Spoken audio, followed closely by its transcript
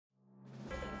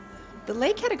The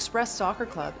Lakehead Express Soccer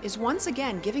Club is once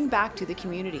again giving back to the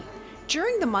community.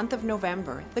 During the month of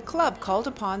November, the club called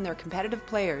upon their competitive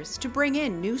players to bring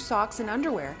in new socks and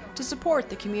underwear to support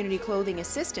the Community Clothing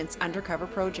Assistance Undercover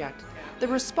Project. The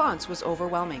response was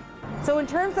overwhelming. So in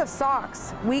terms of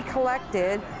socks, we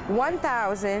collected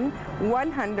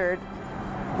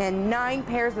 1,109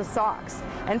 pairs of socks.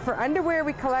 And for underwear,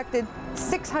 we collected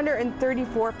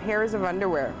 634 pairs of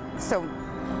underwear. So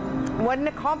what an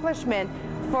accomplishment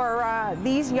for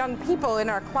these young people in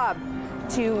our club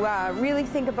to really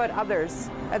think about others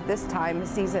at this time of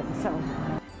season.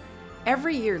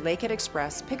 Every year, Lakehead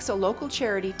Express picks a local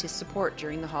charity to support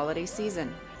during the holiday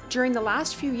season. During the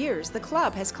last few years, the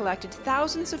club has collected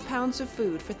thousands of pounds of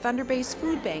food for Thunder Bay's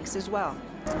food banks as well.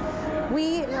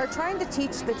 We are trying to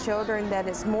teach the children that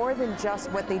it's more than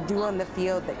just what they do on the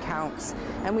field that counts.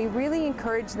 And we really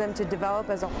encourage them to develop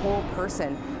as a whole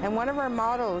person. And one of our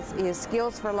models is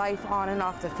skills for life on and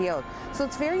off the field. So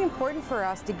it's very important for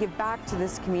us to give back to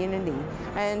this community.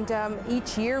 And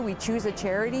each year we choose a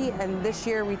charity, and this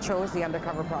year we chose the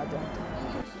Undercover Project.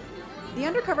 The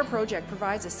Undercover Project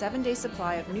provides a 7-day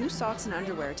supply of new socks and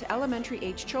underwear to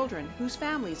elementary-age children whose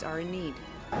families are in need.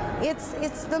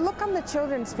 It's the look on the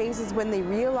children's faces when they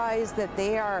realize that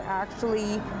they are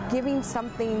actually giving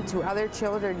something to other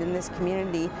children in this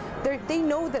community. They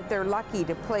know that they're lucky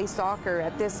to play soccer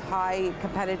at this high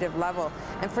competitive level,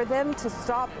 and for them to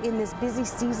stop in this busy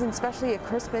season, especially at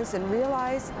Christmas, and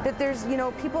realize that there's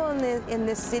people in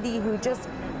this city who just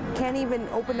can't even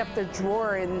open up their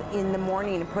drawer in the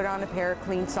morning and put on a pair of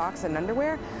clean socks and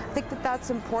underwear. I think that that's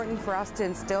important for us to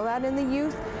instill that in the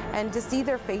youth, and to see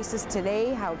their faces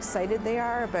today, how excited they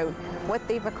are about what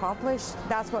they've accomplished.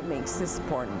 That's what makes this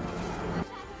important.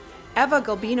 Eva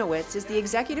Galbinowitz is the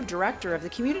executive director of the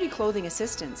Community Clothing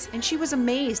Assistance, and she was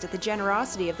amazed at the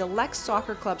generosity of the Lex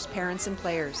Soccer Club's parents and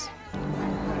players.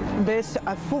 This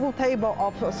full table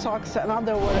of socks and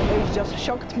underwear, it just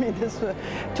shocked me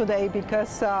today,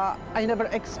 because I never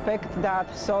expect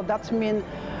that. So that means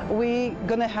we're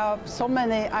gonna have so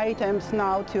many items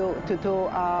now to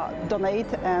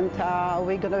donate, and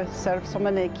we're gonna serve so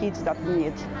many kids that need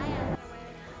it.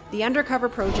 The Undercover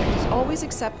Project is always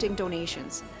accepting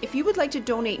donations. If you would like to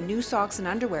donate new socks and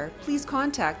underwear, please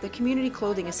contact the Community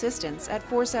Clothing Assistance at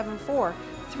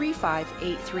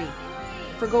 474-3583.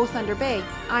 For Go Thunder Bay,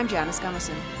 I'm Janice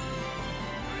Gummison.